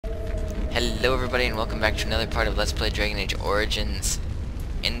Hello everybody and welcome back to another part of Let's Play Dragon Age Origins.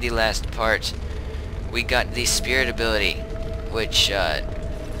 In the last part, we got the Spirit ability, which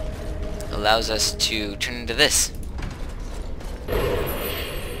allows us to turn into this.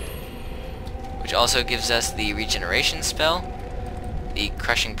 Which also gives us the Regeneration spell, the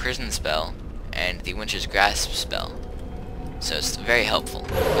Crushing Prison spell, and the Winter's Grasp spell. So it's very helpful.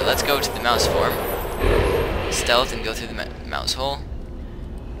 But let's go to the mouse form, stealth, and go through the mouse hole.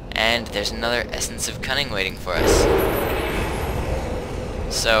 And there's another Essence of Cunning waiting for us.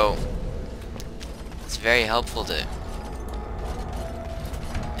 So it's very helpful to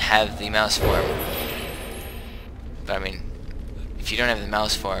have the mouse form. But I mean, if you don't have the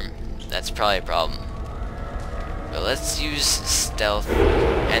mouse form, that's probably a problem. But let's use stealth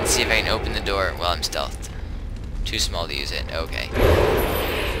and see if I can open the door while I'm stealthed. Too small to use it. Okay.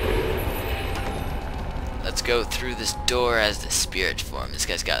 Let's go through this door as the spirit form. This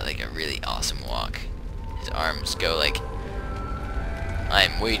guy's got like a really awesome walk. His arms go like,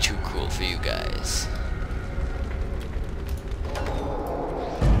 I'm way too cool for you guys.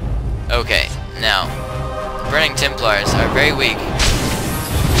 Okay, now, Burning Templars are very weak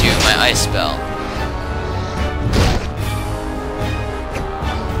to my ice spell.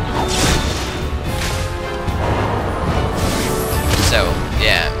 So,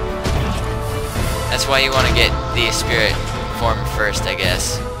 yeah. That's why you want to get the spirit form first, I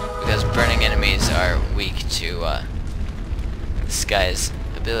guess. Because burning enemies are weak to this guy's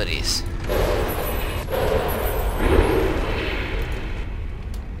abilities.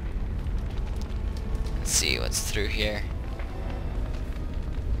 Let's see what's through here.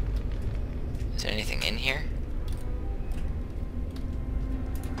 Is there anything in here?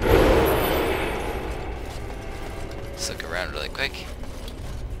 Let's look around really quick.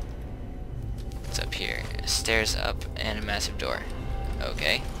 What's up here? Stairs up and a massive door.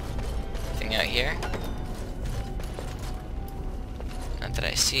 Okay. Anything out here? Not that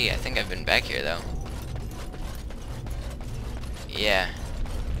I see. I think I've been back here though. Yeah.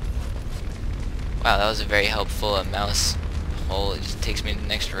 Wow, that was a very helpful mouse hole. It just takes me to the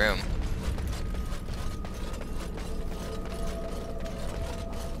next room.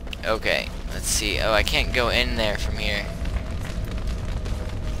 Okay, let's see. Oh, I can't go in there from here.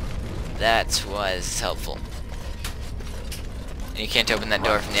 That's why this is helpful. And you can't open that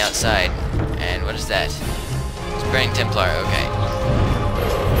door from the outside. And what is that? It's Burning Templar, okay.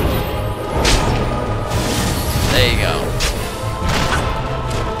 There you go.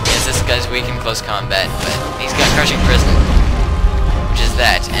 Yes, this guy's weak in close combat, but he's got Crushing Prison, which is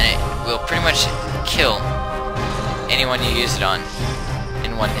that, and it will pretty much kill anyone you use it on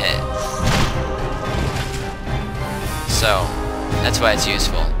in one hit. So, that's why it's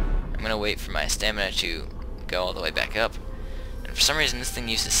useful. I'm gonna wait for my stamina to go all the way back up. And for some reason this thing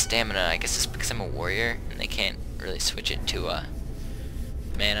uses stamina. I guess it's because I'm a warrior and they can't really switch it to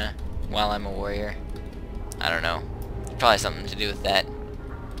mana while I'm a warrior. I don't know. Probably something to do with that.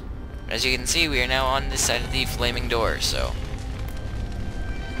 But as you can see, we are now on this side of the flaming door, so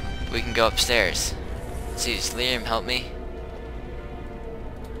we can go upstairs. Let's see, does Lyrium help me?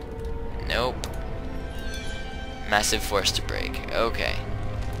 Nope. Massive force to break. Okay.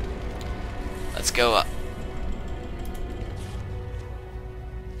 Let's go up.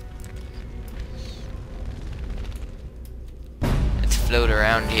 Let's float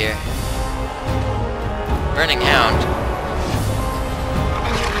around here. Burning Hound.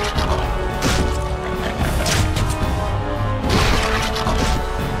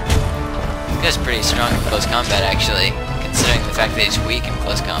 This guy's pretty strong in close combat, actually, considering the fact that he's weak in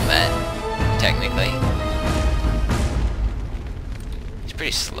close combat, technically. He's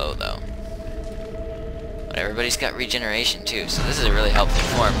pretty slow, though. But everybody's got regeneration too, so this is a really helpful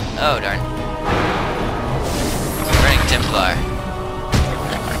form. Oh darn. Burning Templar.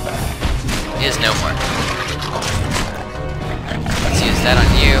 He is no more. Let's use that on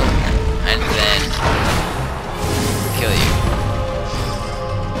you, and then kill you.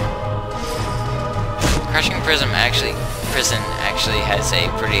 Crushing Prison actually has a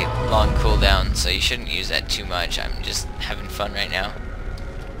pretty long cooldown, so you shouldn't use that too much. I'm just having fun right now.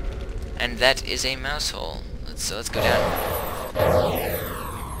 And that is a mouse hole. So let's go down.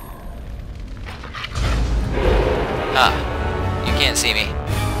 Ah, you can't see me.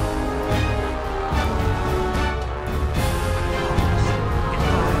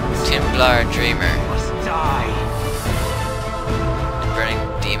 Templar Dreamer. Burning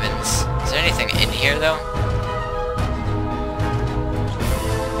Demons. Is there anything in here though?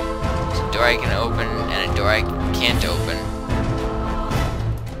 There's a door I can open and a door I can't open.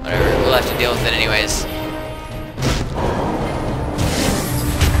 Whatever, we'll have to deal with it anyways.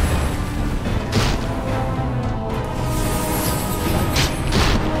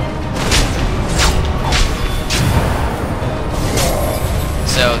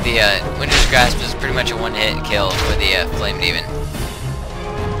 the Winter's Grasp is pretty much a one-hit kill for the Flame Demon.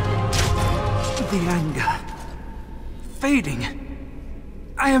 The anger.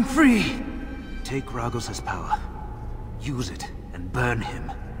 Fading. I am free. Take Ragos' power. Use it and burn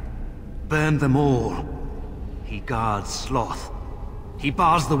him. Burn them all. He guards Sloth. He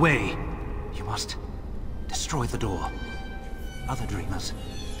bars the way. You must destroy the door. Other dreamers.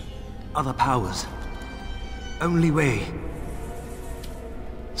 Other powers. Only way.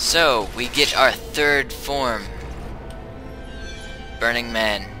 So, we get our third form. Burning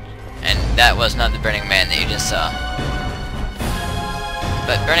Man. And that was not the Burning Man that you just saw.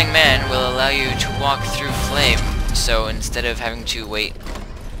 But Burning Man will allow you to walk through flame. So instead of having to wait,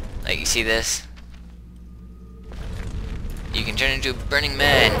 like you see this, you can turn into a Burning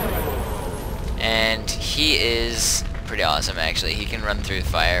Man. And he is pretty awesome actually. He can run through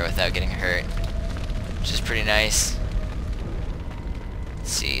fire without getting hurt, which is pretty nice.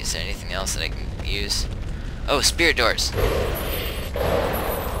 Let's see, is there anything else that I can use? Oh, spirit doors.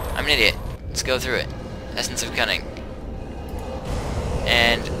 I'm an idiot. Let's go through it. Essence of Cunning.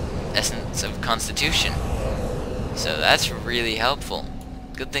 And Essence of Constitution. So that's really helpful.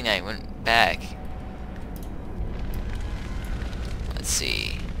 Good thing I went back. Let's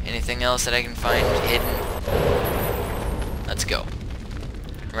see. Anything else that I can find hidden? Let's go.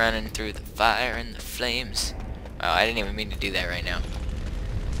 Running through the fire and the flames. Wow, I didn't even mean to do that right now.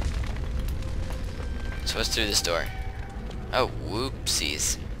 So what's through this door? Oh,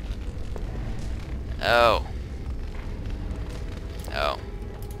 whoopsies. Oh. Oh.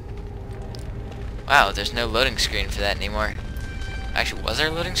 Wow, there's no loading screen for that anymore. Actually, was there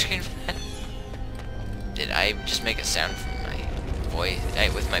a loading screen for that? Did I just make a sound from my voice,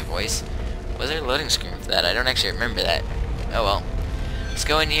 with my voice? Was there a loading screen for that? I don't actually remember that. Oh well. Let's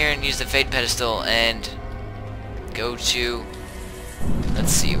go in here and use the Fate Pedestal and go to...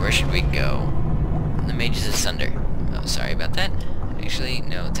 Let's see, where should we go? The Mages Asunder. Oh, sorry about that. Actually,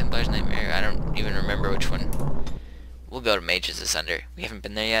 no, Templar's Nightmare. I don't even remember which one. We'll go to Mages Asunder. We haven't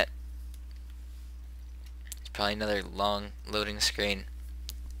been there yet. It's probably another long loading screen.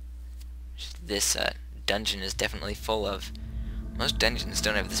 This dungeon is definitely full of. Most dungeons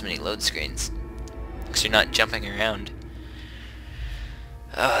don't have this many load screens, because you're not jumping around.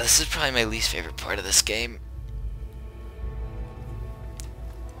 Oh, this is probably my least favorite part of this game.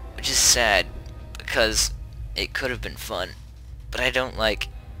 Which is sad, because it could have been fun. But I don't like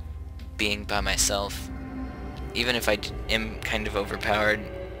being by myself, even if I am kind of overpowered.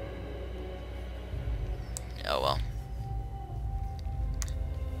 Oh well.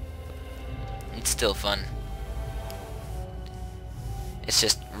 It's still fun. It's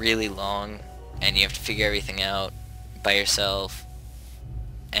just really long, and you have to figure everything out by yourself,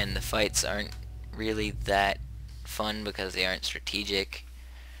 and the fights aren't really that fun because they aren't strategic.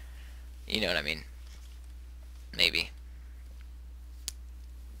 You know what I mean? Maybe.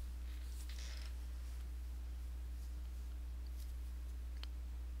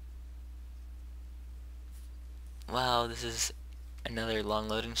 Wow, this is another long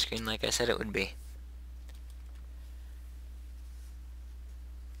loading screen like I said it would be.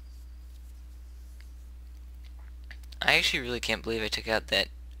 I actually really can't believe I took out that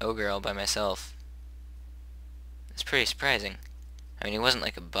ogre all by myself. It's pretty surprising. I mean, he wasn't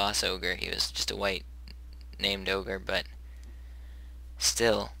like a boss ogre, he was just a white named ogre, but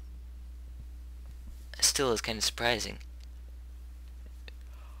still is kind of surprising.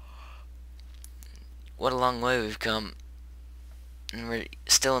 What a long way we've come, and we're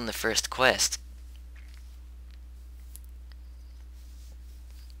still in the first quest.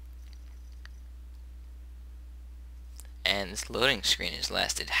 And this loading screen has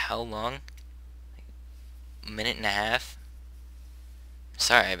lasted how long? Like a minute and a half?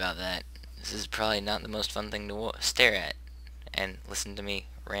 Sorry about that. This is probably not the most fun thing to stare at and listen to me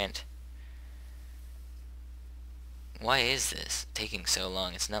rant. Why is this taking so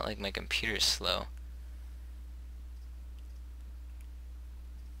long? It's not like my computer's slow.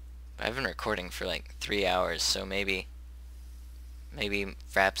 I've been recording for like 3 hours, so maybe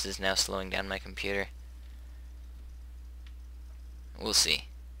Fraps is now slowing down my computer. We'll see.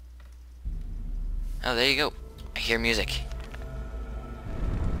 Oh, there you go. I hear music.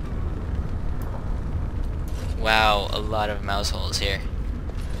 Wow, a lot of mouse holes here.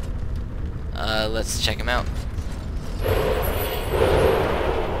 Let's check them out.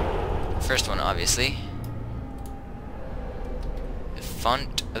 First one, obviously. The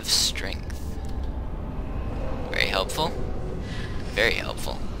Font of Strength. Very helpful. Very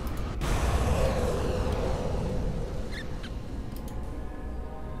helpful.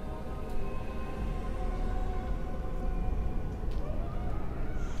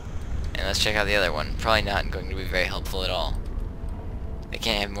 let's check out the other one. Probably not going to be very helpful at all. I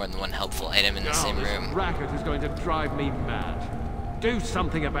can't have more than one helpful item in the same room. This racket is going to drive me mad. Do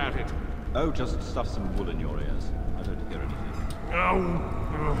something about it. Oh, just stuff some wool in your ears. I don't hear anything. Oh.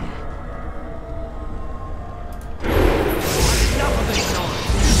 Enough of this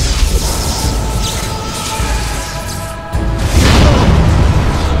noise.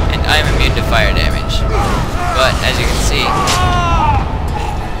 And I'm immune to fire damage. But as you can see,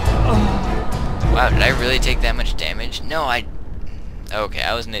 wow, did I really take that much damage? No, okay,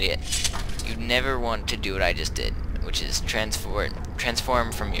 I was an idiot. You never want to do what I just did, which is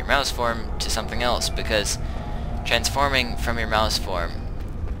transform from your mouse form to something else, because transforming from your mouse form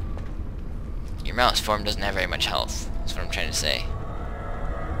doesn't have very much health. That's what I'm trying to say.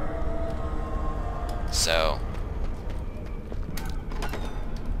 So,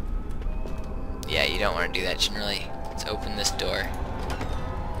 yeah, you don't want to do that generally. Let's open this door.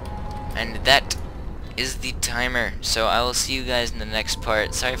 And that is the timer. So I will see you guys in the next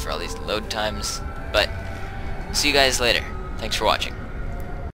part. Sorry for all these load times, but see you guys later. Thanks for watching.